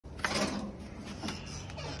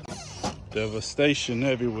Devastation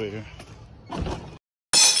everywhere.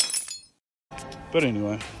 But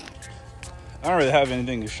anyway, I don't really have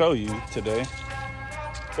anything to show you today,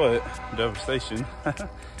 but devastation.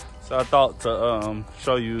 So I thought to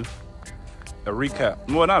show you a recap.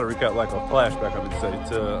 Well, not a recap, like a flashback, I would say,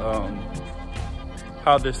 to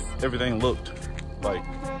how everything looked like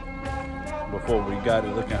before we got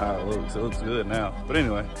it, looking how it looks. It looks good now. But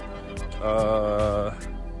anyway,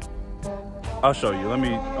 I'll show you. I'm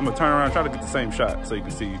gonna turn around and try to get the same shot so you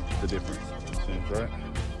can see the difference. Seems right.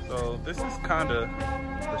 So this is kind of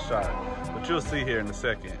the shot, but you'll see here in a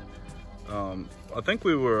second. I think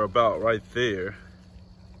we were about right there.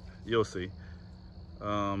 You'll see.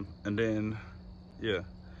 And then, yeah,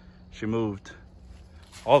 she moved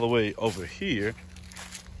all the way over here.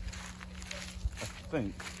 I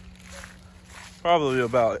think probably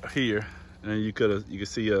about here, and you could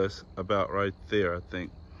see us about right there. I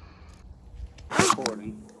think.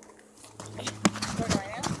 Recording.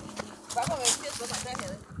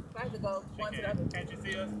 Can't you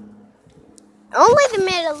see us? Oh, wait a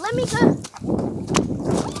minute. Let me go.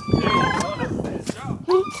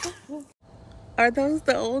 Are those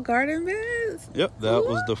the old garden beds? Yep, that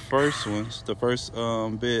was the first ones. The first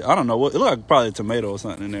bed. I don't know what. It looked like probably a tomato or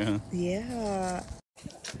something in there, huh? Yeah.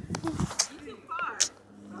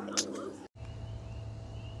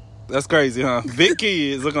 That's crazy, huh? Big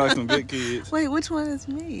kids, looking like some big kids. Wait, which one is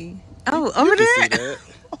me? Oh, over there. See that?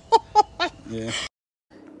 Yeah.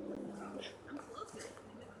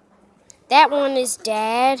 That one is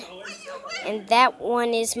Dad, and that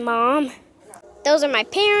one is Mom. Those are my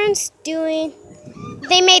parents doing.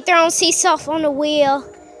 They made their own seesaw on the wheel.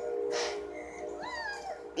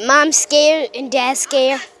 Mom's scared and Dad's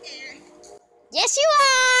scared. Yes, you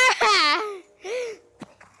are.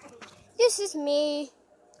 This is me.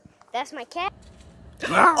 That's my cat.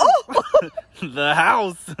 Oh. The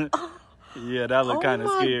house. Yeah, that looked kind of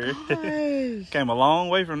scary. Came a long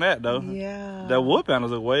way from that, though. Yeah. That wood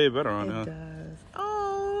panels look way better on it there. Does.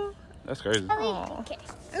 Oh. That's crazy. Oh. Okay.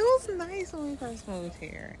 It was nice when we first moved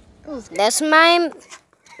here. It was good. That's what I was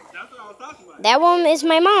talking about. That one is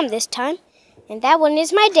my mom this time, and that one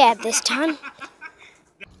is my dad this time.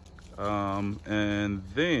 And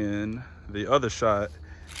then the other shot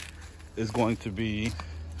is going to be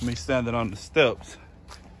me standing on the steps,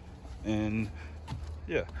 and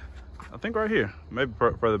yeah, I think right here, maybe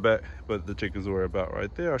further back, but the chickens were about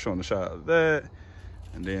right there. I was showing the shot of that,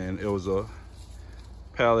 and then it was a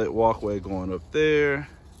pallet walkway going up there.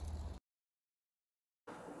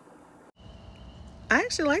 I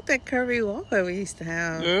actually like that curvy walkway we used to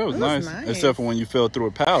have. Yeah, it was nice. Except for when you fell through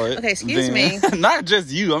a pallet. Okay, excuse me. Not just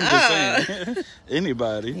you, I'm just saying.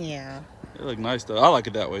 Anybody. Yeah. It looked nice though. I like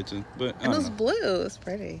it that way too. But it was blue. It was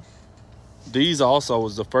pretty. These also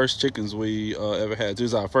was the first chickens we ever had.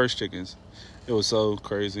 These are our first chickens. It was so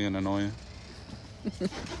crazy and annoying.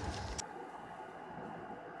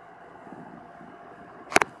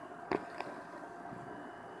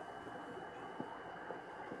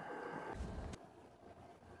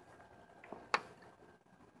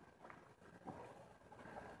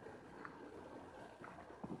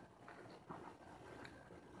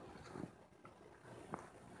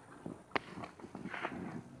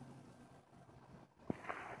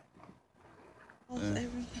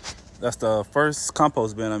 That's the first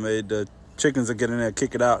compost bin I made. The chickens will get in there,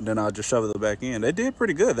 kick it out, and then I'll just shove it back in. They did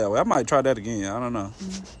pretty good that way. I might try that again. I don't know.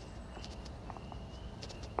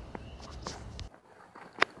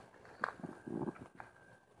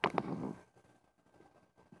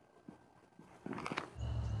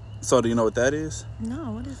 So do you know what that is?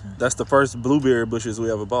 No, what is it? That's the first blueberry bushes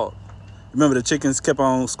we ever bought. Remember the chickens kept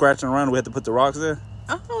on scratching around and we had to put the rocks there?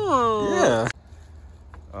 Oh. Yeah.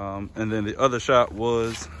 And then the other shot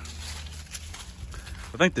was,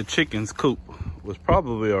 I think the chicken's coop was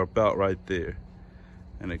probably about right there.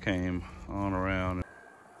 And it came on around.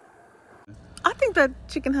 I think that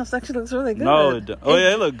chicken house actually looks really good. No, it don't. Oh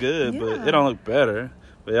yeah, it looked good, but it don't look better.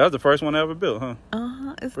 But yeah, that was the first one I ever built, huh?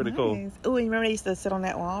 Uh-huh, it's pretty nice. Cool. Oh, and you remember they used to sit on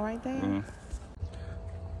that wall right there?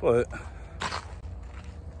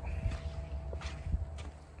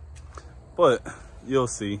 But you'll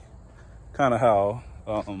see kind of how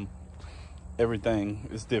everything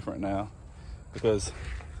is different now, because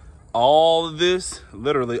all of this,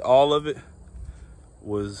 literally all of it,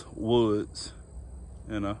 was woods,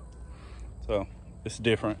 you know, so it's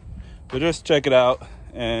different. But just check it out,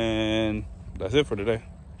 and that's it for today.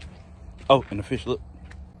 Oh, and the fish, look.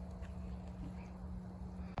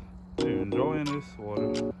 You enjoying this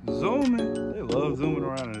water? Zoom in.